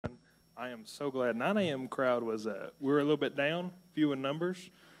I am so glad. 9 a.m. crowd was, we were a little bit down, few in numbers.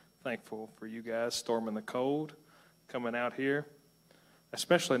 Thankful for you guys storming the cold, coming out here,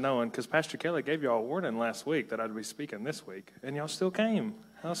 especially knowing, because Pastor Kelly gave y'all a warning last week that I'd be speaking this week, and y'all still came.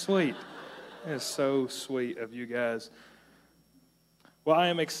 How sweet. It is so sweet of you guys. Well, I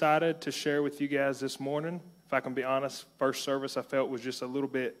am excited to share with you guys this morning. If I can be honest, first service I felt was just a little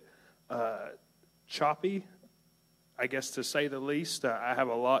bit choppy, I guess, to say the least. I have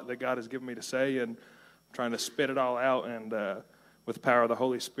a lot that God has given me to say, and I'm trying to spit it all out, and with the power of the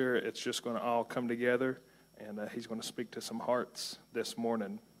Holy Spirit, it's just going to all come together, and He's going to speak to some hearts this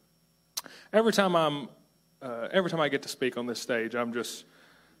morning. Every time I get to speak on this stage, I'm just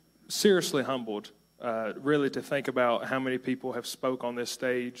seriously humbled, really, to think about how many people have spoke on this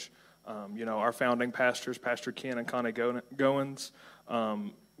stage. Our founding pastors, Pastor Ken and Connie Goins.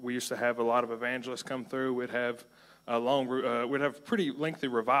 We used to have a lot of evangelists come through. We'd have pretty lengthy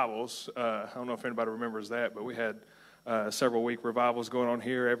revivals. I don't know if anybody remembers that, but we had several week revivals going on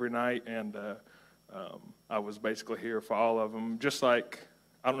here every night, and I was basically here for all of them. Just like,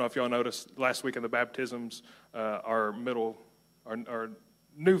 I don't know if y'all noticed, last week in the baptisms, our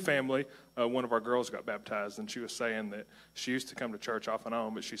new family, one of our girls got baptized, and she was saying that she used to come to church off and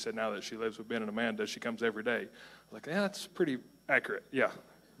on, but she said now that she lives with Ben and Amanda, she comes every day. I was like, yeah, that's pretty accurate. Yeah.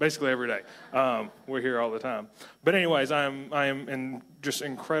 Basically every day. We're here all the time. But anyways, I am just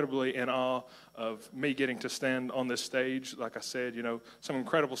incredibly in awe of me getting to stand on this stage. Like I said, some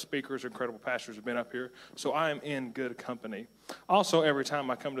incredible speakers, incredible pastors have been up here. So I am in good company. Also, every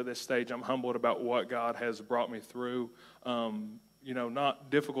time I come to this stage, I'm humbled about what God has brought me through. Not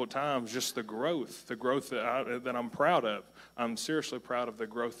difficult times, just the growth that I'm proud of. I'm seriously proud of the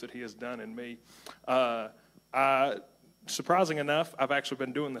growth that He has done in me. Surprising enough, I've actually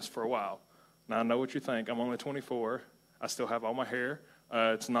been doing this for a while. Now, I know what you think. I'm only 24. I still have all my hair.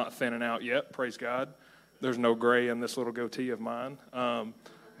 It's not thinning out yet, praise God. There's no gray in this little goatee of mine.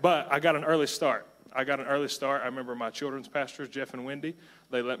 But I got an early start. I remember my children's pastors, Jeff and Wendy,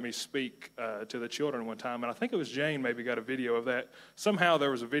 they let me speak to the children one time. And I think it was Jane maybe got a video of that. Somehow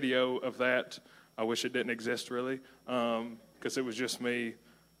there was a video of that. I wish it didn't exist, really, because it was just me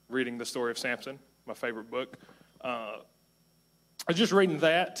reading the story of Samson, my favorite book. I was just reading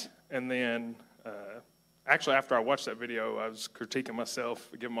that, and then actually after I watched that video, I was critiquing myself,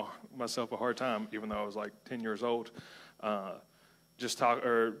 giving myself a hard time, even though I was like 10 years old. Just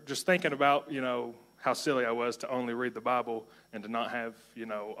thinking about how silly I was to only read the Bible and to not have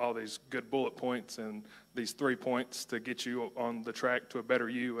all these good bullet points and these 3 points to get you on the track to a better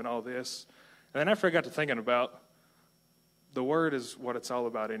you and all this. And then after I got to thinking about the Word is what it's all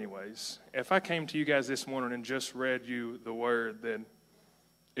about anyways. If I came to you guys this morning and just read you the Word, then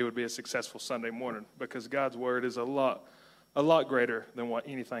it would be a successful Sunday morning, because God's Word is a lot greater than what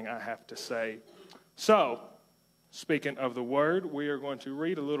anything I have to say. So, speaking of the Word, we are going to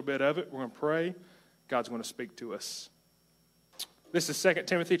read a little bit of it. We're going to pray. God's going to speak to us. This is 2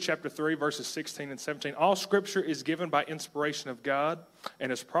 Timothy chapter 3, verses 16 and 17. All Scripture is given by inspiration of God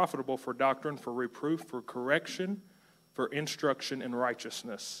and is profitable for doctrine, for reproof, for correction, for instruction in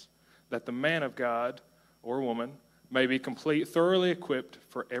righteousness, that the man of God or woman may be complete, thoroughly equipped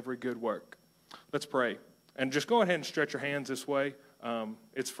for every good work. Let's pray. And just go ahead and stretch your hands this way.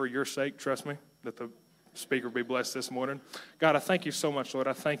 It's for your sake, trust me, that the speaker be blessed this morning. God, I thank you so much, Lord.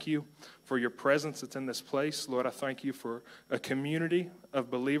 I thank you for your presence that's in this place. Lord, I thank you for a community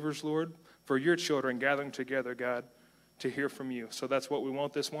of believers, Lord, for your children gathering together, God, to hear from you. So that's what we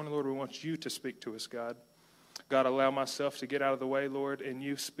want this morning, Lord. We want you to speak to us, God. God, allow myself to get out of the way, Lord, and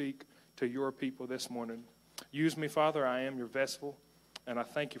you speak to your people this morning. Use me, Father. I am your vessel, and I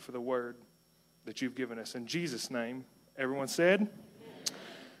thank you for the word that you've given us. In Jesus' name, everyone said,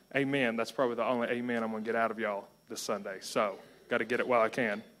 amen. That's probably the only amen I'm going to get out of y'all this Sunday. So, got to get it while I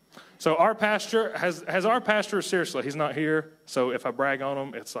can. So our pastor, seriously, he's not here, so if I brag on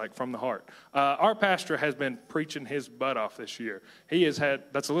him, it's like from the heart. Our pastor has been preaching his butt off this year. He has had,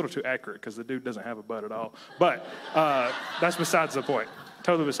 that's a little too accurate because the dude doesn't have a butt at all, but that's besides the point,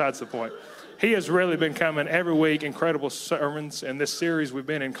 totally besides the point. He has really been coming every week, incredible sermons, in this series we've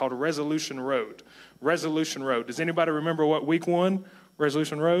been in called Resolution Road. Resolution Road. Does anybody remember what week 1,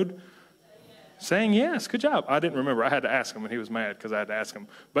 Resolution Road? Saying yes. Good job. I didn't remember. I had to ask him, and he was mad because I had to ask him.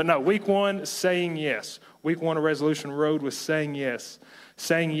 But no, week 1, saying yes. Week 1 of Resolution Road was saying yes.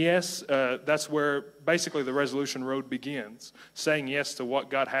 Saying yes, that's where basically the Resolution Road begins. Saying yes to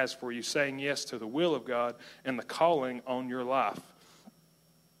what God has for you. Saying yes to the will of God and the calling on your life.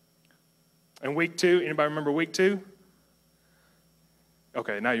 And week 2, anybody remember week 2?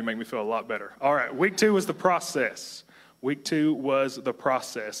 Okay, now you make me feel a lot better. All right, week 2 was the process. Week 2 was the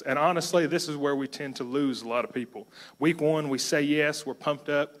process. And honestly, this is where we tend to lose a lot of people. Week 1, we say yes, we're pumped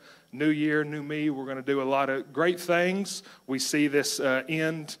up. New year, new me, we're going to do a lot of great things. We see this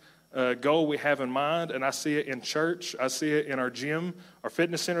end goal we have in mind, and I see it in church. I see it in our gym, our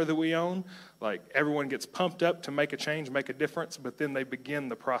fitness center that we own. Like, everyone gets pumped up to make a change, make a difference, but then they begin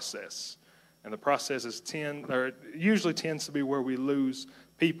the process. And the process usually tends to be where we lose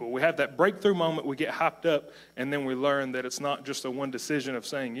people. We have that breakthrough moment, we get hyped up, and then we learn that it's not just a one decision of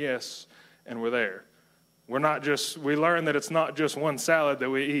saying yes, and we're there. We learn that it's not just one salad that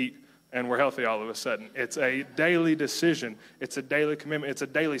we eat, and we're healthy all of a sudden. It's a daily decision. It's a daily commitment. It's a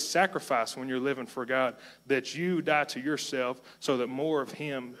daily sacrifice when you're living for God, that you die to yourself so that more of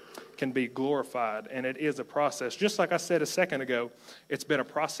Him can be glorified. And it is a process. Just like I said a second ago, it's been a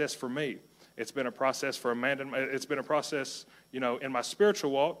process for me. It's been a process for Amanda. It's been a process, in my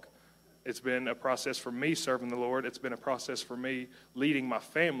spiritual walk. It's been a process for me serving the Lord. It's been a process for me leading my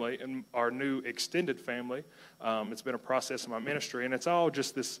family and our new extended family. It's been a process in my ministry. And it's all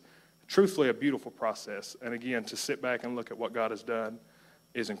just this, truthfully, a beautiful process. And again, to sit back and look at what God has done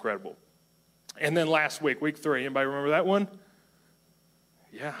is incredible. And then last week, week 3, anybody remember that one?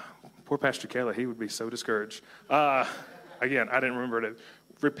 Yeah, poor Pastor Kelly. He would be so discouraged. Again, I didn't remember it.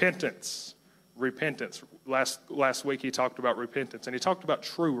 Repentance. Last week he talked about repentance, and he talked about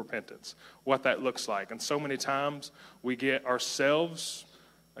true repentance, what that looks like. And so many times we get ourselves,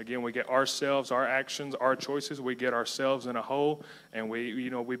 our actions, our choices, we get ourselves in a hole, and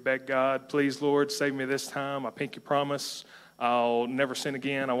we beg God, please, Lord, save me this time. I pinky promise I'll never sin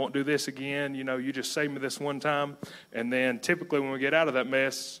again. I won't do this again. You just save me this one time. And then typically when we get out of that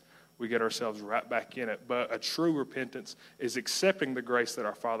mess, we get ourselves right back in it. But a true repentance is accepting the grace that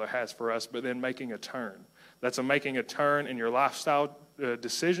our Father has for us, but then making a turn. That's making a turn in your lifestyle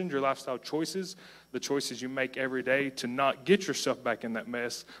decisions, your lifestyle choices, the choices you make every day to not get yourself back in that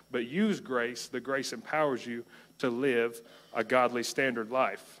mess, but use grace. The grace empowers you to live a godly standard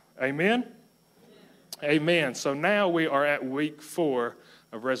life. Amen? Amen. So now we are at week 4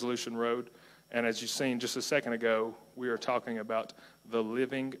 of Resolution Road. And as you've seen just a second ago, we are talking about the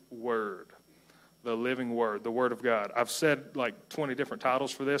living Word. The living Word, the Word of God. I've said like 20 different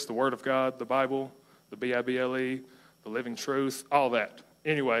titles for this. The Word of God, the Bible, the Bible, the living truth, all that.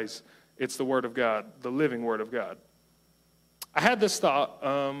 Anyways, it's the Word of God, the living Word of God. I had this thought,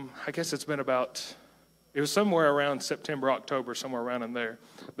 I guess it was somewhere around September, October, somewhere around in there,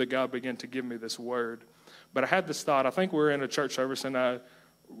 that God began to give me this word. But I had this thought, I think we were in a church service, and I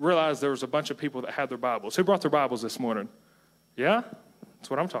realized there was a bunch of people that had their Bibles. Who brought their Bibles this morning? Yeah? That's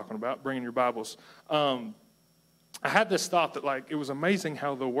what I'm talking about, bringing your Bibles. I had this thought that, it was amazing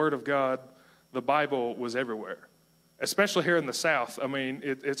how the Word of God, the Bible, was everywhere. Especially here in the South. I mean,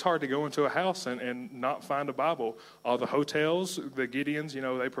 it's hard to go into a house and not find a Bible. All the hotels, the Gideons,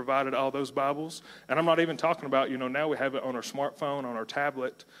 they provided all those Bibles. And I'm not even talking about, now we have it on our smartphone, on our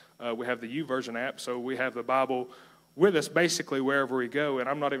tablet. We have the YouVersion app, so we have the Bible with us basically wherever we go. And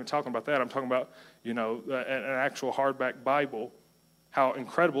I'm not even talking about that. I'm talking about, an actual hardback Bible, how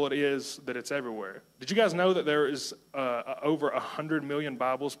incredible it is that it's everywhere. Did you guys know that there is over 100 million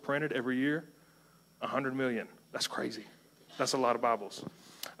Bibles printed every year? 100 million. That's crazy. That's a lot of Bibles.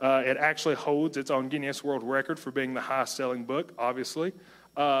 It actually holds its own Guinness World Record for being the highest-selling book, obviously,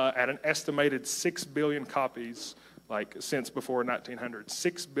 at an estimated 6 billion copies, since before 1900.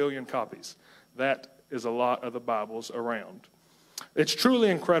 6 billion copies. That is a lot of the Bibles around. It's truly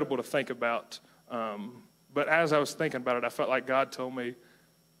incredible to think about, but as I was thinking about it, I felt like God told me,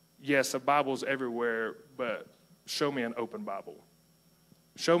 yes, a Bible's everywhere, but show me an open Bible.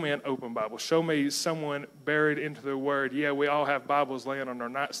 Show me an open Bible. Show me someone buried into the Word. Yeah, we all have Bibles laying on our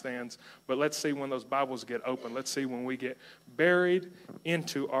nightstands, but let's see when those Bibles get open. Let's see when we get buried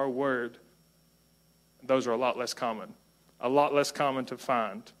into our Word. Those are a lot less common to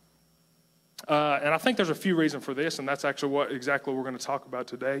find. And I think there's a few reasons for this, and that's actually what we're going to talk about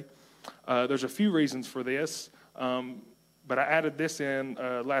today. There's a few reasons for this, but I added this in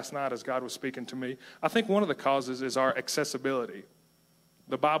last night as God was speaking to me. I think one of the causes is our accessibility.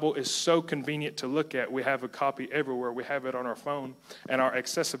 The Bible is so convenient to look at. We have a copy everywhere. We have it on our phone. And our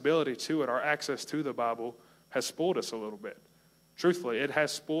accessibility to it, our access to the Bible, has spoiled us a little bit. Truthfully, it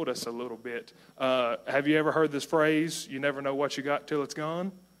has spoiled us a little bit. Have you ever heard this phrase, you never know what you got till it's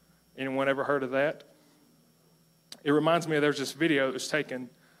gone? Anyone ever heard of that? It reminds me of there's this video that was taken.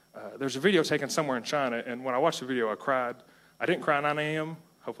 There's a video taken somewhere in China, and when I watched the video, I cried. I didn't cry 9 a.m.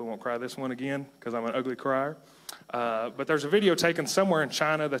 Hopefully I won't cry this one again because I'm an ugly crier. But there's a video taken somewhere in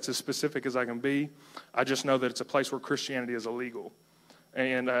China that's as specific as I can be. I just know that it's a place where Christianity is illegal.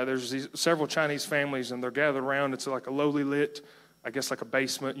 And there's several Chinese families, and they're gathered around. It's like a lowly lit, I guess like a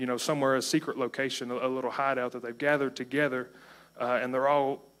basement, somewhere, a secret location, a little hideout that they've gathered together, and they're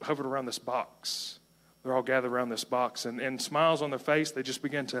all hovered around this box. They're all gathered around this box, and smiles on their face, they just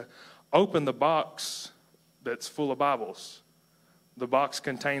begin to open the box that's full of Bibles. The box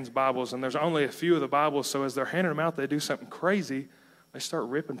contains Bibles, and there's only a few of the Bibles, so as they're handing them out, they do something crazy. They start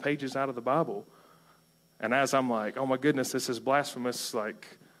ripping pages out of the Bible. And as I'm like, oh my goodness, this is blasphemous, like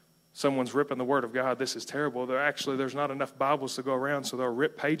someone's ripping the Word of God, this is terrible. There's not enough Bibles to go around, so they'll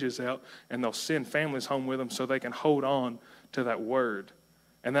rip pages out, and they'll send families home with them so they can hold on to that Word.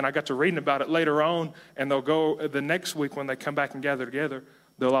 And then I got to reading about it later on, and they'll go the next week when they come back and gather together,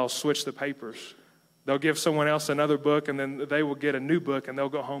 they'll all switch the papers. They'll give someone else another book, and then they will get a new book, and they'll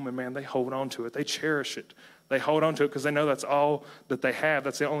go home, and man, they hold on to it. They cherish it. They hold on to it because they know that's all that they have.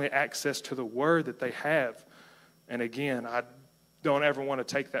 That's the only access to the Word that they have. And again, I don't ever want to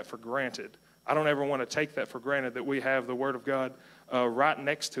take that for granted. I don't ever want to take that for granted that we have the Word of God right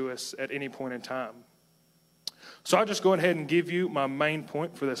next to us at any point in time. So I'll just go ahead and give you my main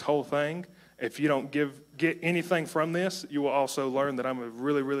point for this whole thing. If you don't get anything from this, you will also learn that I'm a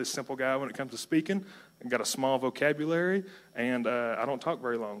really, really simple guy when it comes to speaking. I've got a small vocabulary, and I don't talk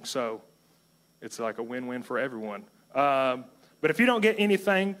very long. So it's like a win-win for everyone. But if you don't get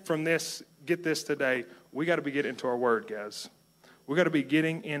anything from this, get this today. We got to be getting into our Word, guys. We got to be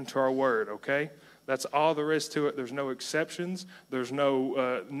getting into our Word, okay? That's all there is to it. There's no exceptions. There's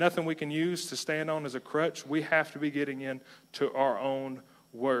nothing we can use to stand on as a crutch. We have to be getting into our own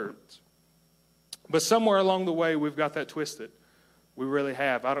words. But somewhere along the way, we've got that twisted. We really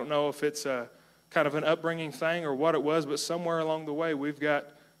have. I don't know if it's a kind of an upbringing thing or what it was, but somewhere along the way, we've got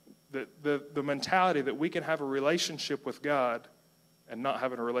the mentality that we can have a relationship with God and not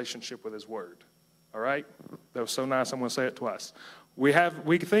having a relationship with His Word. All right? That was so nice, I'm going to say it twice. We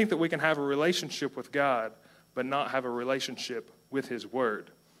think that we can have a relationship with God, but not have a relationship with His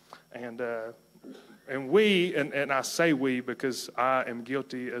Word. And I say we because I am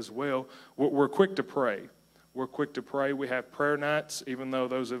guilty as well, we're quick to pray. We're quick to pray. We have prayer nights, even though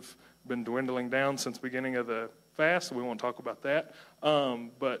those have been dwindling down since the beginning of the fast. We won't talk about that.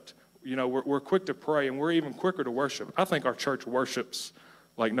 But, we're quick to pray, and we're even quicker to worship. I think our church worships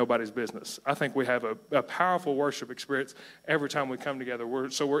like nobody's business. I think we have a powerful worship experience every time we come together.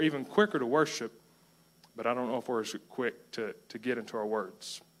 So we're even quicker to worship, but I don't know if we're as quick to get into our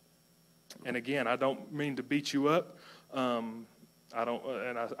words. And again, I don't mean to beat you up.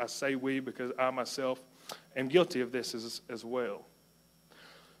 I say we because I myself am guilty of this as well.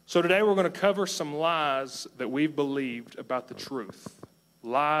 So today we're going to cover some lies that we've believed about the truth.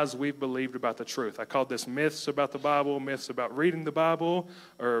 Lies we've believed about the truth. I called this myths about the Bible, myths about reading the Bible,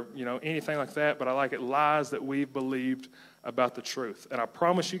 or anything like that, but I like it lies that we've believed about the truth. And I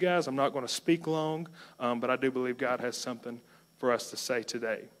promise you guys, I'm not going to speak long, but I do believe God has something for us to say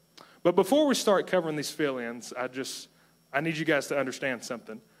today. But before we start covering these fill-ins, I need you guys to understand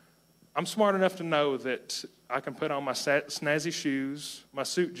something. I'm smart enough to know that I can put on my snazzy shoes, my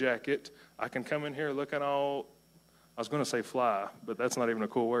suit jacket. I can come in here looking all, I was going to say fly, but that's not even a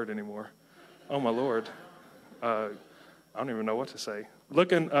cool word anymore. Oh, my Lord. I don't even know what to say.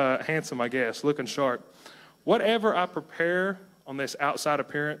 Looking handsome, I guess, looking sharp. Whatever I prepare on this outside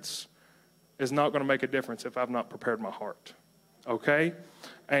appearance is not going to make a difference if I've not prepared my heart. Okay?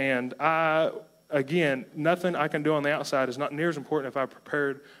 And again, nothing I can do on the outside is not near as important if I've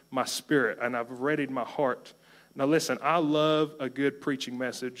prepared my spirit and I've readied my heart. Now listen, I love a good preaching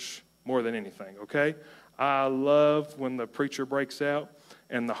message more than anything, okay? I love when the preacher breaks out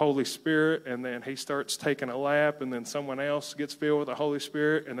and the Holy Spirit, and then he starts taking a lap, and then someone else gets filled with the Holy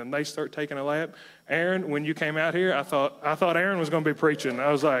Spirit, and then they start taking a lap. Aaron, when you came out here, I thought Aaron was going to be preaching.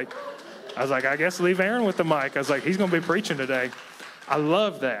 I was like, I guess leave Aaron with the mic. I was like, he's going to be preaching today. I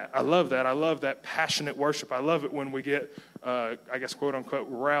love that. I love that passionate worship. I love it when we get, I guess, quote unquote,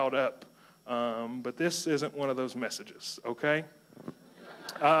 riled up. But this isn't one of those messages, okay?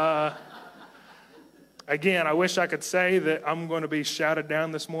 Again, I wish I could say that I'm going to be shouted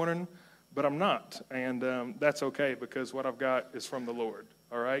down this morning, but I'm not. And that's okay because what I've got is from the Lord,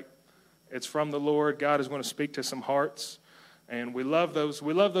 all right? It's from the Lord. God is going to speak to some hearts. And we love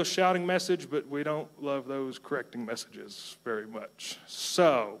those shouting messages, but we don't love those correcting messages very much.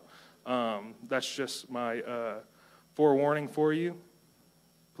 So that's just my forewarning for you.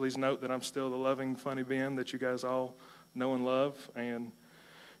 Please note that I'm still the loving, funny Ben that you guys all know and love, and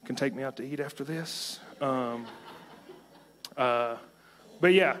can take me out to eat after this. But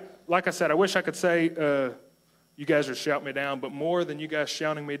yeah, like I said, I wish I could say you guys are shouting me down, but more than you guys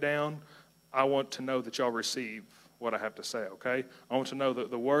shouting me down, I want to know that y'all receive what I have to say, okay? I want to know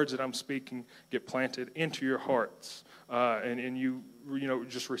that the words that I'm speaking get planted into your hearts, and you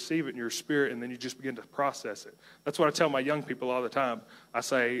just receive it in your spirit, and then you just begin to process it. That's what I tell my young people all the time. I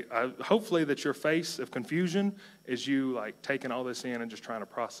say, hopefully that your face of confusion is you like taking all this in and just trying to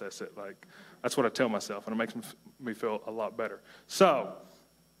process it. Like, that's what I tell myself, and it makes me feel a lot better. So,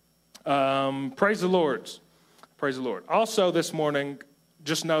 praise the Lord. Praise the Lord. Also this morning,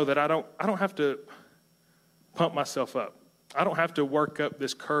 just know that I don't have to pump myself up. I don't have to work up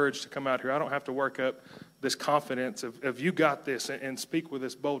this courage to come out here. I don't have to work up this confidence of you got this and speak with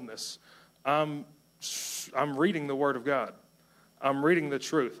this boldness. I'm reading the Word of God. I'm reading the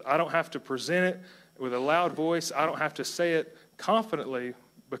truth. I don't have to present it with a loud voice. I don't have to say it confidently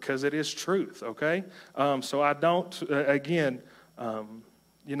because it is truth, okay? So I don't, there's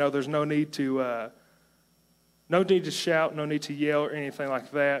no need to shout, no need to yell or anything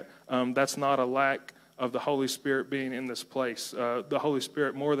like that. That's not a lack of the Holy Spirit being in this place. The Holy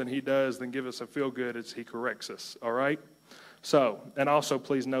Spirit, more than he does than give us a feel good, is he corrects us, all right? So, and also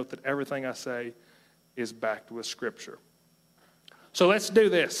please note that everything I say is backed with Scripture. So let's do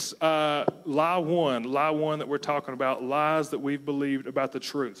this. Lie one that we're talking about, lies that we've believed about the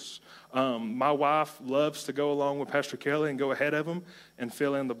truths. My wife loves to go along with Pastor Kelly and go ahead of him and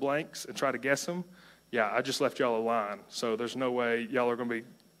fill in the blanks and try to guess them. Yeah, I just left y'all a line, so there's no way y'all are going to be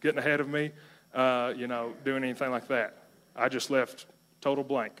getting ahead of me, doing anything like that. I just left total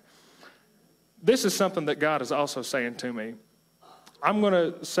blank. This is something that God is also saying to me. I'm going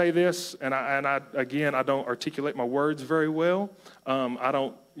to say this, and I don't articulate my words very well. I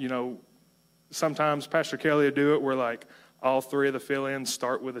don't, sometimes Pastor Kelly will do it where like all three of the fill-ins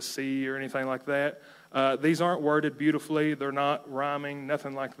start with a C or anything like that. These aren't worded beautifully. They're not rhyming,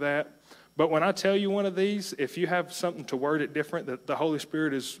 nothing like that. But when I tell you one of these, if you have something to word it different that the Holy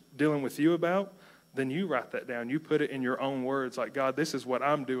Spirit is dealing with you about, then you write that down. You put it in your own words like, God, this is what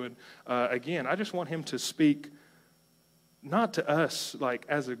I'm doing. Again, I just want him to speak not to us like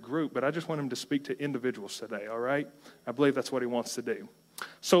as a group, but I just want him to speak to individuals today, all right? I believe that's what he wants to do.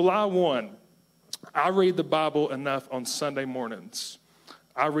 So lie one, I read the Bible enough on Sunday mornings.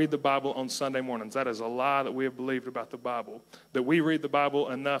 I read the Bible on Sunday mornings. That is a lie that we have believed about the Bible, that we read the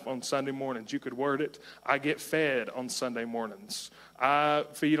Bible enough on Sunday mornings. You could word it, I get fed on Sunday mornings. I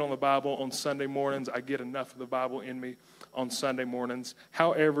feed on the Bible on Sunday mornings. I get enough of the Bible in me on Sunday mornings,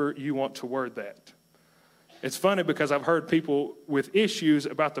 however you want to word that. It's funny because I've heard people with issues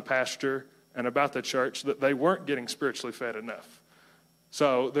about the pastor and about the church that they weren't getting spiritually fed enough.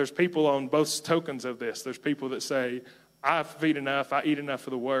 So there's people on both tokens of this. There's people that say, I feed enough, I eat enough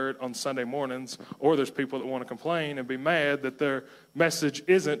of the Word on Sunday mornings, or there's people that want to complain and be mad that their message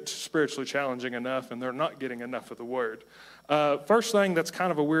isn't spiritually challenging enough and they're not getting enough of the Word. First thing, that's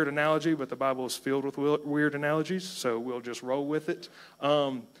kind of a weird analogy, but the Bible is filled with weird analogies, so we'll just roll with it.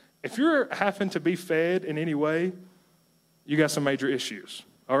 If you're having to be fed in any way, you got some major issues,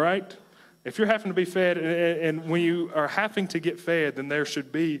 all right? If you're having to be fed, and when you are having to get fed, then there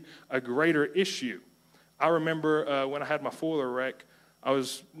should be a greater issue. I remember when I had my foiler wreck, I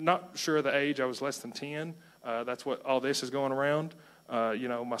was not sure of the age. I was less than 10. That's what all this is going around.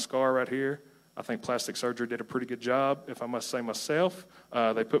 My scar right here. I think plastic surgery did a pretty good job, if I must say myself.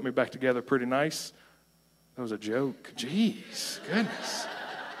 They put me back together pretty nice. That was a joke. Jeez, goodness.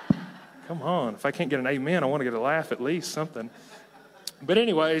 Come on. If I can't get an amen, I want to get a laugh at least, something. But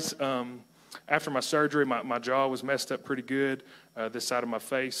anyways, after my surgery, my jaw was messed up pretty good. This side of my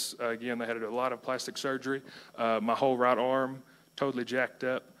face, again, they had a lot of plastic surgery. My whole right arm, totally jacked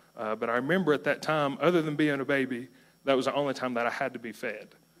up. But I remember at that time, other than being a baby, that was the only time that I had to be fed.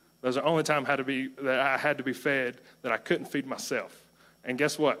 That was the only time that I had to be fed, that I couldn't feed myself. And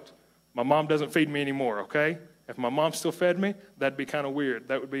guess what? My mom doesn't feed me anymore, okay? If my mom still fed me, that'd be kind of weird.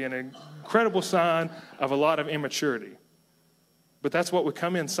 That would be an incredible sign of a lot of immaturity. But that's what we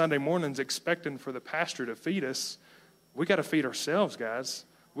come in Sunday mornings expecting for the pastor to feed us. We got to feed ourselves, guys.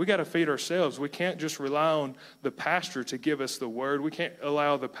 We got to feed ourselves. We can't just rely on the pastor to give us the word. We can't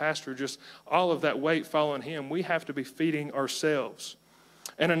allow the pastor just all of that weight following him. We have to be feeding ourselves.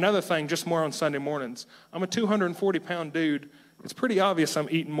 And another thing, just more on Sunday mornings. I'm a 240-pound dude. It's pretty obvious I'm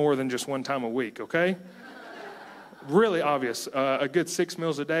eating more than just one time a week, okay? Really obvious. A good 6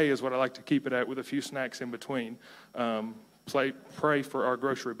 meals a day is what I like to keep it at, with a few snacks in between. Pray for our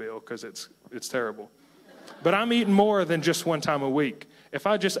grocery bill because it's terrible. But I'm eating more than just one time a week. If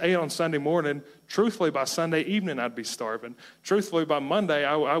I just ate on Sunday morning, truthfully by Sunday evening I'd be starving. Truthfully by Monday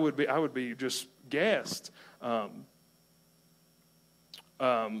I would be just gassed. And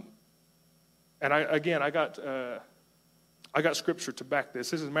I got scripture to back this.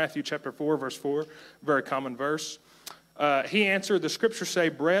 This is Matthew chapter 4, verse 4, very common verse. He answered, the scriptures say,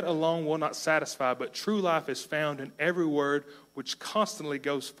 bread alone will not satisfy, but true life is found in every word which constantly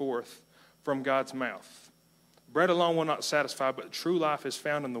goes forth from God's mouth. Bread alone will not satisfy, but true life is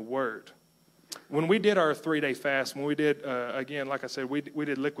found in the word. When we did our 3-day fast, when we did, again, like I said, we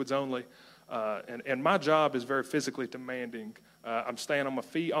did liquids only, and my job is very physically demanding. I'm staying on my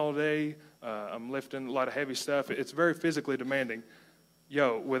feet all day. I'm lifting a lot of heavy stuff. It's very physically demanding.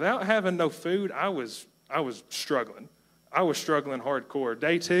 Without having no food, I was struggling. I was struggling hardcore.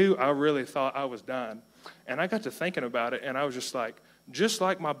 Day 2, I really thought I was dying. And I got to thinking about it, and I was just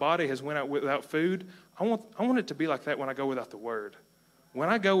like my body has went out without food, I want it to be like that when I go without the Word. When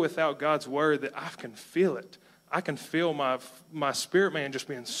I go without God's Word, that I can feel it. I can feel my spirit man just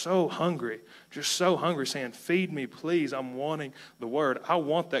being so hungry, saying, feed me, please. I'm wanting the Word. I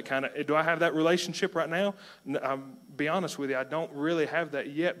want that kind of, do I have that relationship right now? I'll be honest with you, I don't really have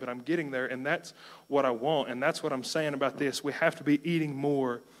that yet, but I'm getting there, and that's what I want, and that's what I'm saying about this. We have to be eating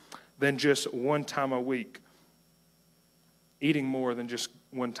more than just one time a week. Eating more than just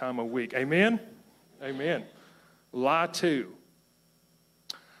one time a week. Amen? Amen. Lie 2.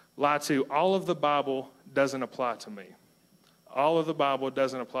 All of the Bible doesn't apply to me. All of the Bible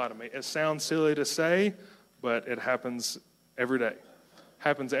doesn't apply to me. It sounds silly to say, but it happens every day.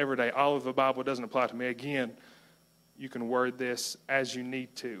 Happens every day. All of the Bible doesn't apply to me. Again, you can word this as you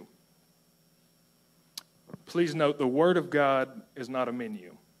need to. Please note, the Word of God is not a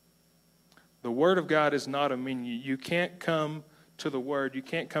menu. The Word of God is not a menu. You can't come to the Word, you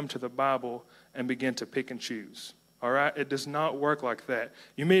can't come to the Bible and begin to pick and choose. All right? It does not work like that.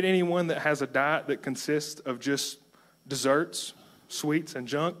 You meet anyone that has a diet that consists of just desserts, sweets, and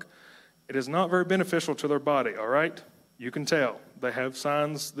junk, it is not very beneficial to their body, all right? You can tell. They have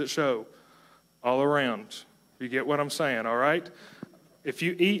signs that show all around. You get what I'm saying, all right? If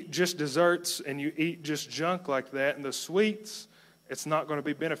you eat just desserts and you eat just junk like that and the sweets, it's not going to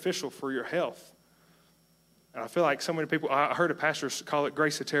be beneficial for your health. And I feel like so many people, I heard a pastor call it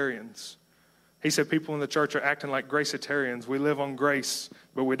gracetarians. He said people in the church are acting like gracetarians. We live on grace,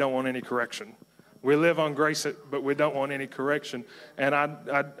 but we don't want any correction. We live on grace, but we don't want any correction. And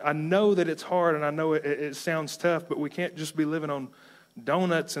I know that it's hard, and I know it sounds tough, but we can't just be living on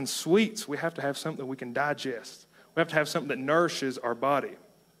donuts and sweets. We have to have something we can digest. We have to have something that nourishes our body.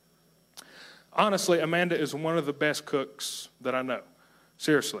 Honestly, Amanda is one of the best cooks that I know.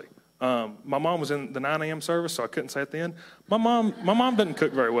 Seriously. My mom was in the 9 a.m. service, so I couldn't say it then. My mom doesn't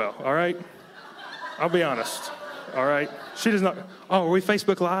cook very well, all right? I'll be honest, all right? She does not. Oh, are we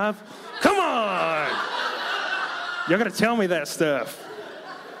Facebook Live? Come on! Y'all got to tell me that stuff.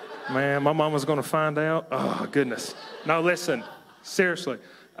 Man, my mom was going to find out. Oh, goodness. No, listen, seriously.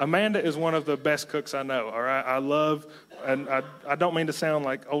 Amanda is one of the best cooks I know, all right? I love, and I don't mean to sound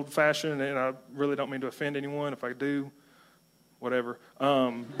like old-fashioned, and I really don't mean to offend anyone. If I do, whatever.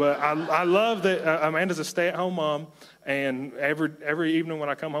 But I love that Amanda's a stay-at-home mom, and every evening when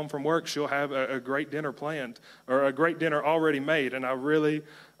I come home from work, she'll have a great dinner planned, or a great dinner already made, and I really...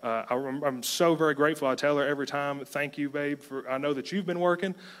 I'm so very grateful. I tell her every time, thank you, babe, for I know that you've been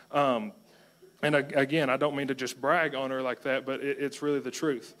working. And again, I don't mean to just brag on her like that, but it's really the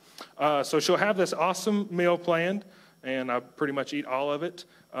truth. So she'll have this awesome meal planned, and I pretty much eat all of it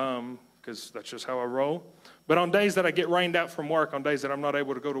because that's just how I roll. But on days that I get rained out from work, on days that I'm not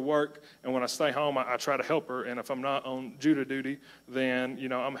able to go to work, and when I stay home, I try to help her. And if I'm not on Judah duty, then,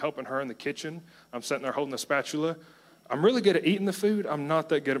 I'm helping her in the kitchen. I'm sitting there holding the spatula. I'm really good at eating the food. I'm not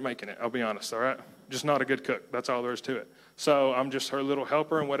that good at making it, I'll be honest, all right? Just not a good cook. That's all there is to it. So I'm just her little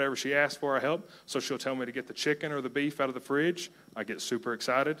helper, and whatever she asks for, I help. So she'll tell me to get the chicken or the beef out of the fridge. I get super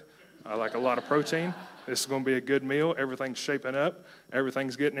excited. I like a lot of protein. This is going to be a good meal. Everything's shaping up.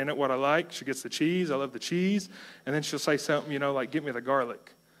 Everything's getting in it what I like. She gets the cheese. I love the cheese. And then she'll say something, like, get me the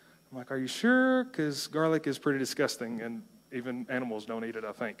garlic. I'm like, are you sure? Because garlic is pretty disgusting, and even animals don't eat it,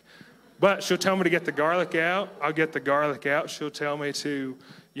 I think. But she'll tell me to get the garlic out. I'll get the garlic out. She'll tell me to,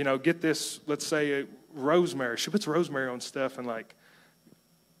 get this, let's say, rosemary. She puts rosemary on stuff, and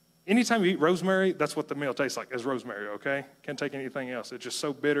anytime you eat rosemary, that's what the meal tastes like, is rosemary, okay? Can't take anything else. It's just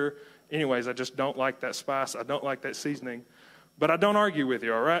so bitter. Anyways, I just don't like that spice. I don't like that seasoning. But I don't argue with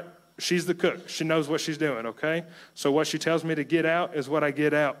you, all right? She's the cook. She knows what she's doing, okay? So what she tells me to get out is what I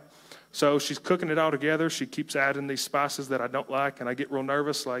get out. So she's cooking it all together. She keeps adding these spices that I don't like, and I get real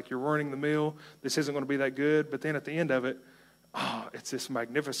nervous, like, you're ruining the meal. This isn't going to be that good. But then at the end of it, it's this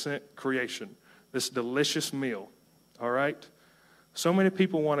magnificent creation, this delicious meal, all right? So many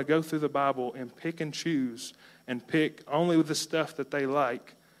people want to go through the Bible and pick and choose and pick only the stuff that they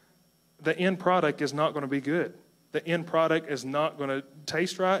like. The end product is not going to be good. The end product is not going to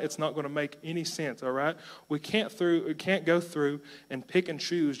taste right. It's not going to make any sense, all right? We can't go through and pick and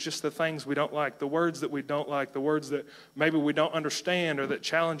choose just the things we don't like, the words that we don't like, the words that maybe we don't understand or that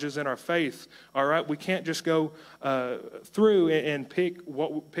challenges in our faith, all right? We can't just go through and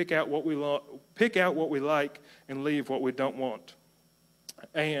pick out what we like and leave what we don't want.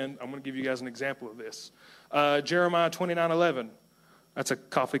 And I'm going to give you guys an example of this. Jeremiah 29:11. That's a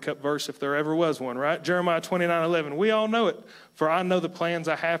coffee cup verse if there ever was one, right? Jeremiah 29:11. We all know it. For I know the plans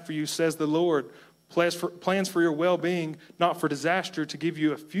I have for you, says the Lord. Plans for your well-being, not for disaster, to give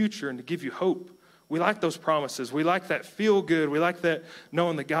you a future and to give you hope. We like those promises. We like that feel good. We like that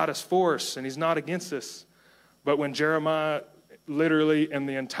knowing that God is for us and he's not against us. But when Jeremiah, literally in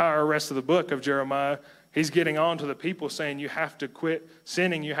the entire rest of the book of Jeremiah, he's getting on to the people saying you have to quit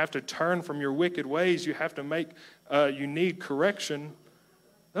sinning. You have to turn from your wicked ways. You have to you need correction.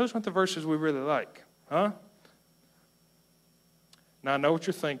 Those aren't the verses we really like, huh? Now, I know what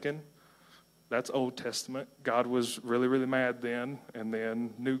you're thinking. That's Old Testament. God was really, really mad then. And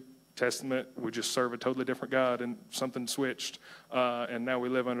then New Testament, we just serve a totally different God and something switched. And now we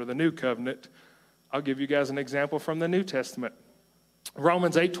live under the New Covenant. I'll give you guys an example from the New Testament.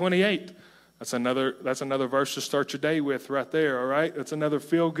 Romans 8:28. That's another verse to start your day with right there, all right? It's another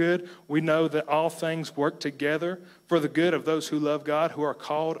feel good. We know that all things work together for the good of those who love God, who are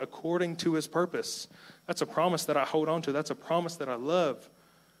called according to his purpose. That's a promise that I hold on to. That's a promise that I love.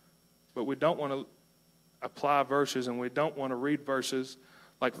 But we don't want to apply verses and we don't want to read verses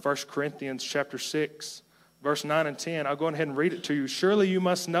like 1 Corinthians chapter 6, verse 9 and 10. I'll go ahead and read it to you. Surely you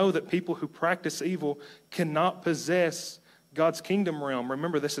must know that people who practice evil cannot possess God's kingdom realm.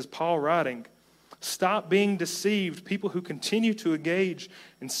 Remember, this is Paul writing. Stop being deceived. People who continue to engage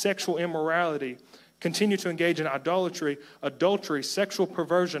in sexual immorality, continue to engage in idolatry, adultery, sexual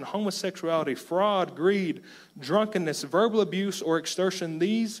perversion, homosexuality, fraud, greed, drunkenness, verbal abuse, or extortion,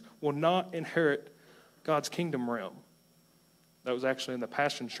 these will not inherit God's kingdom realm. That was actually in the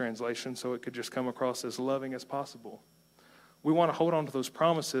Passion Translation, so it could just come across as loving as possible. We want to hold on to those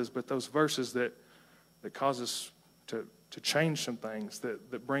promises, but those verses that cause us to change some things,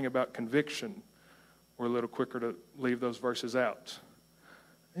 that bring about conviction, we're a little quicker to leave those verses out.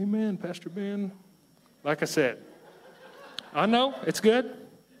 Amen, Pastor Ben. Like I said, I know, it's good.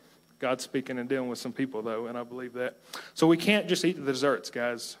 God's speaking and dealing with some people, though, and I believe that. So we can't just eat the desserts,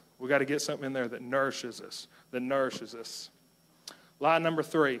 guys. We got to get something in there that nourishes us, Lie number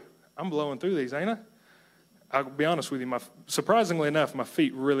 3. I'm blowing through these, ain't I? I'll be honest with you. Surprisingly enough, my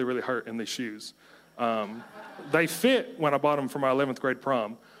feet really, really hurt in these shoes. They fit when I bought them for my 11th grade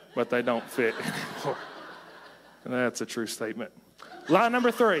prom, but they don't fit anymore. That's a true statement. Lie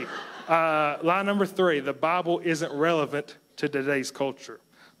number 3. The Bible isn't relevant to today's culture.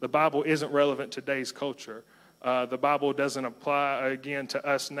 The Bible isn't relevant to today's culture. The Bible doesn't apply, again, to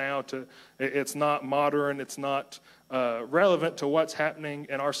us now. It's not modern. It's not relevant to what's happening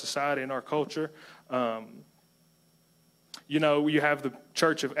in our society and our culture. You have the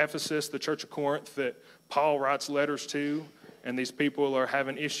church of Ephesus, the church of Corinth that Paul writes letters to, and these people are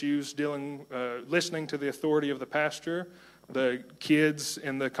having issues listening to the authority of the pastor. The kids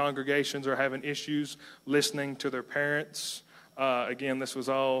in the congregations are having issues listening to their parents. Again, this was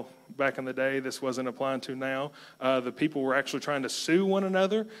all back in the day. This wasn't applying to now. The people were actually trying to sue one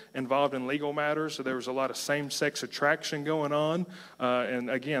another, involved in legal matters. So there was a lot of same-sex attraction going on. And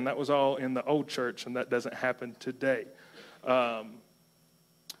again, that was all in the old church, and that doesn't happen today.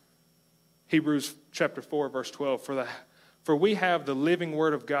 Hebrews chapter 4, verse 12, For we have the living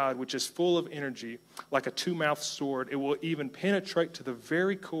word of God, which is full of energy, like a two-mouthed sword. It will even penetrate to the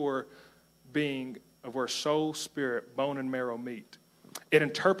very core being of where soul, spirit, bone, and marrow meet. It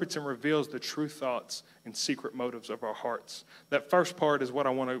interprets and reveals the true thoughts and secret motives of our hearts. That first part is what I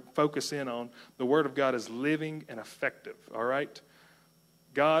want to focus in on. The word of God is living and effective, all right?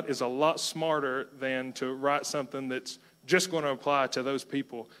 God is a lot smarter than to write something that's just going to apply to those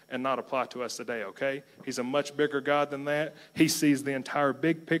people and not apply to us today, okay? He's a much bigger God than that. He sees the entire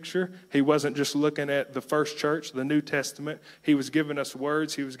big picture. He wasn't just looking at the first church, the New Testament. He was giving us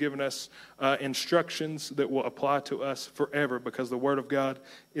words. He was giving us instructions that will apply to us forever because the Word of God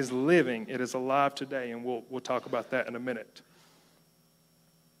is living. It is alive today, and we'll talk about that in a minute.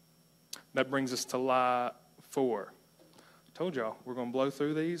 That brings us to lie 4. Told y'all, we're going to blow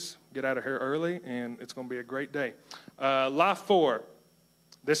through these, get out of here early, and it's going to be a great day. Lie 4,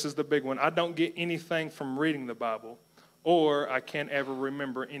 this is the big one. I don't get anything from reading the Bible, or I can't ever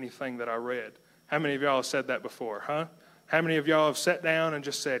remember anything that I read. How many of y'all have said that before, huh? How many of y'all have sat down and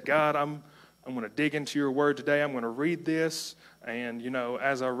just said, God, I'm going to dig into your word today. I'm going to read this, and,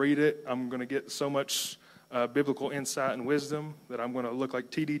 as I read it, I'm going to get so much biblical insight and wisdom, that I'm going to look like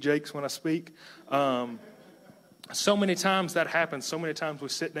T.D. Jakes when I speak. So many times that happens. So many times we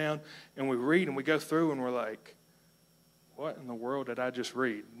sit down and we read and we go through and we're like, what in the world did I just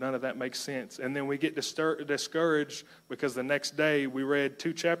read? None of that makes sense. And then we get discouraged because the next day we read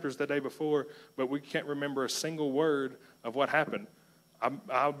 2 chapters the day before, but we can't remember a single word of what happened.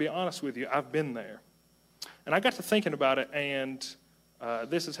 I'll be honest with you, I've been there. And I got to thinking about it, and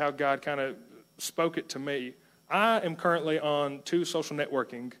this is how God kind of spoke it to me. I am currently on 2 social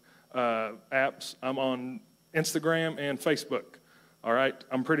networking apps. I'm on Instagram and Facebook. All right,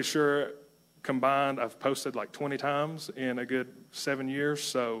 I'm pretty sure combined I've posted like 20 times in a good 7 years,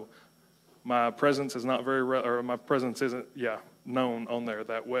 so my presence is not my presence isn't known on there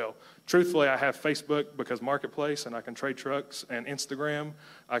that well. Truthfully, I have Facebook because Marketplace, and I can trade trucks, and Instagram,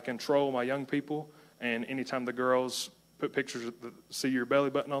 I can troll my young people, and anytime the girls put pictures of see your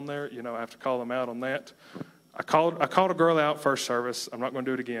belly button on there, I have to call them out on that. I called a girl out first service. I'm not going to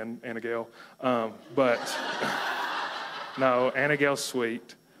do it again, Anna Gale. But no, Anna Gale's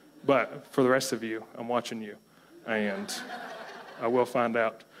sweet. But for the rest of you, I'm watching you. And I will find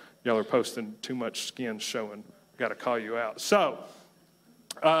out y'all are posting too much skin showing. Got to call you out. So,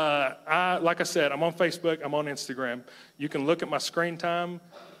 like I said, I'm on Facebook. I'm on Instagram. You can look at my screen time.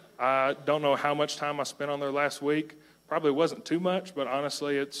 I don't know how much time I spent on there last week. Probably wasn't too much, but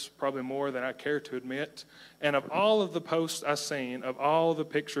honestly, it's probably more than I care to admit. And of all of the posts I've seen, of all the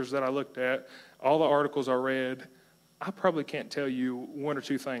pictures that I looked at, all the articles I read, I probably can't tell you 1 or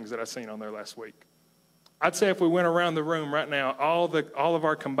 2 things that I've seen on there last week. I'd say if we went around the room right now, all of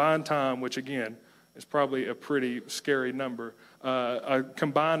our combined time, which again is probably a pretty scary number,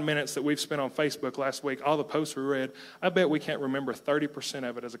 combined minutes that we've spent on Facebook last week, all the posts we read, I bet we can't remember 30%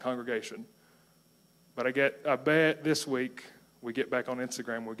 of it as a congregation. But I bet this week we get back on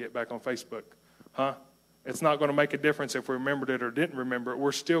Instagram, we get back on Facebook. It's not going to make a difference if we remembered it or didn't remember it.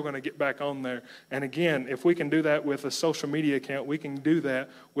 We're still going to get back on there. And again, if we can do that with a social media account, we can do that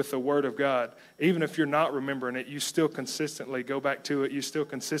with the Word of God. Even if you're not remembering it, you still consistently go back to it. You still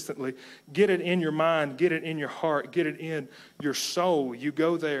consistently get it in your mind, get it in your heart, get it in your soul. You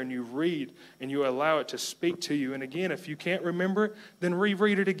go there and you read and you allow it to speak to you. And again, if you can't remember it, then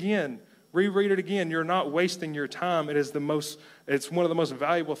reread it again. Reread it again. You're not wasting your time. It's one of the most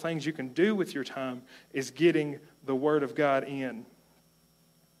valuable things you can do with your time is getting the Word of God in.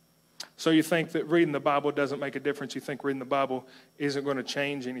 So you think that reading the Bible doesn't make a difference. You think reading the Bible isn't going to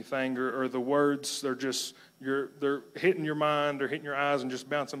change anything, or the words, they're hitting your mind or hitting your eyes and just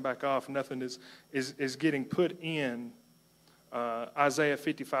bouncing back off. Nothing is getting put in. Isaiah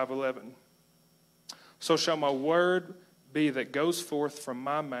 55:11. So shall my word be that goes forth from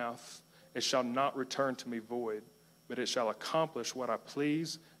my mouth. It shall not return to me void, but it shall accomplish what I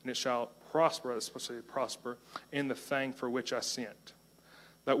please, and it shall prosper, especially prosper, in the thing for which I sent.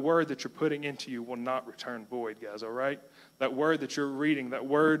 That word that you're putting into you will not return void, guys, all right? That word that you're reading, that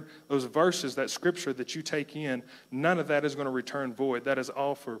word, those verses, that scripture that you take in, none of that is going to return void. That is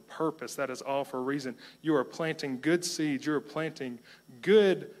all for purpose. That is all for a reason. You are planting good seeds. You are planting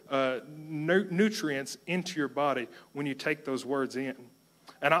good nutrients into your body when you take those words in.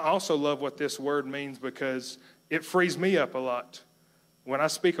 And I also love what this word means because it frees me up a lot. When I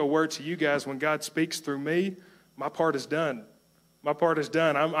speak a word to you guys, when God speaks through me, my part is done. My part is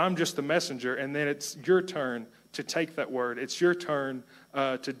done. I'm just the messenger, and then it's your turn to take that word. It's your turn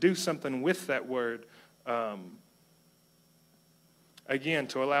to do something with that word. Again,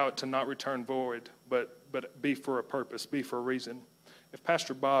 to allow it to not return void, but be for a purpose, be for a reason. If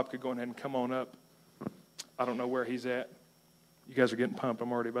Pastor Bob could go ahead and come on up. I don't know where he's at. You guys are getting pumped.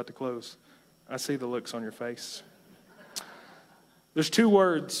 I'm already about to close. I see the looks on your face. There's 2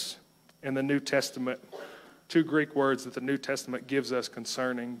 words in the New Testament, 2 Greek words that the New Testament gives us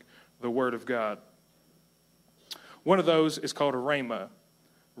concerning the Word of God. One of those is called rhema.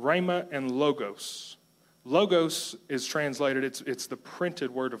 Rhema and logos. Logos is translated, it's the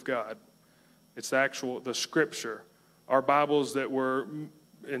printed Word of God. It's the Scripture. Our Bibles that were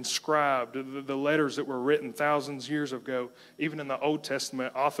inscribed, the letters that were written thousands of years ago, even in the Old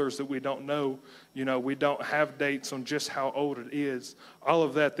Testament, authors that we don't know, we don't have dates on just how old it is. All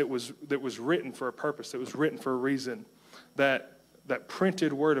of that was written for a purpose, that was written for a reason. That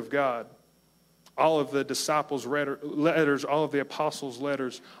printed Word of God, all of the disciples' letters, all of the apostles'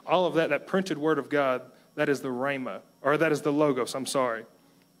 letters, all of that printed Word of God, that is the rhema, or that is the logos, I'm sorry.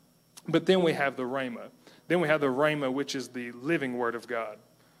 But then we have the rhema. Then we have the rhema, which is the living Word of God.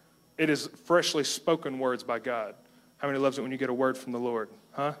 It is freshly spoken words by God. How many loves it when you get a word from the Lord?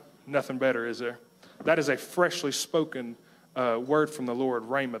 Nothing better, is there? That is a freshly spoken word from the Lord,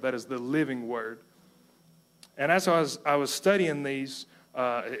 rhema. That is the living word. And as I was studying these,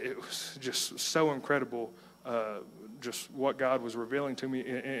 it was just so incredible, just what God was revealing to me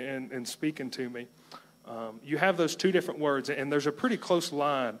and speaking to me. You have those two different words, and there's a pretty close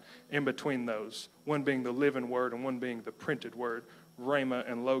line in between those, one being the living word and one being the printed word, rhema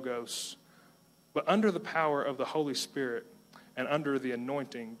and logos. But under the power of the Holy Spirit and under the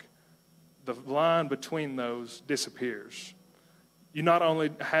anointing, the line between those disappears. You not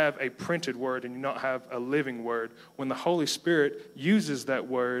only have a printed word and you not have a living word. When the Holy Spirit uses that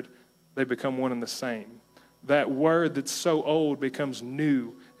word, they become one and the same. That word that's so old becomes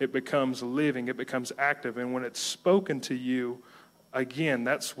new. It becomes living. It becomes active. And when it's spoken to you, again,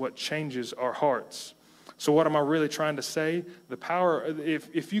 that's what changes our hearts. So what am I really trying to say? The power,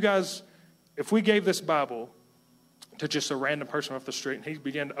 if we gave this Bible to just a random person off the street and he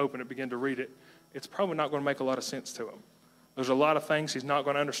began to open it, began to read it, it's probably not going to make a lot of sense to him. There's a lot of things he's not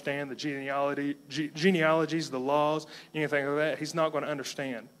going to understand, the genealogies, the laws, anything like that, he's not going to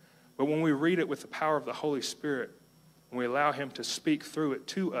understand. But when we read it with the power of the Holy Spirit, and we allow him to speak through it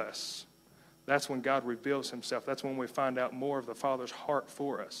to us, that's when God reveals himself. That's when we find out more of the Father's heart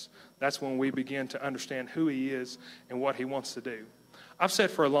for us. That's when we begin to understand who he is and what he wants to do. I've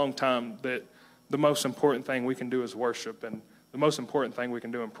said for a long time that the most important thing we can do is worship, and the most important thing we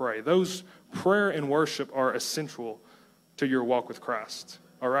can do is pray. Those prayer and worship are essential to your walk with Christ.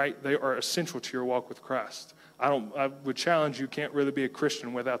 All right? They are essential to your walk with Christ. I would challenge you can't really be a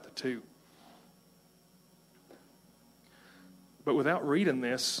Christian without the two. But without reading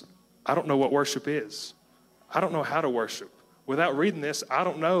this, I don't know what worship is. I don't know how to worship. Without reading this, I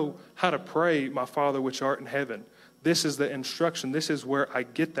don't know how to pray, my Father which art in heaven. This is the instruction. This is where I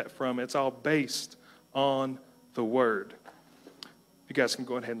get that from. It's all based on the Word. You guys can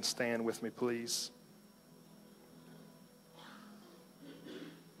go ahead and stand with me, please.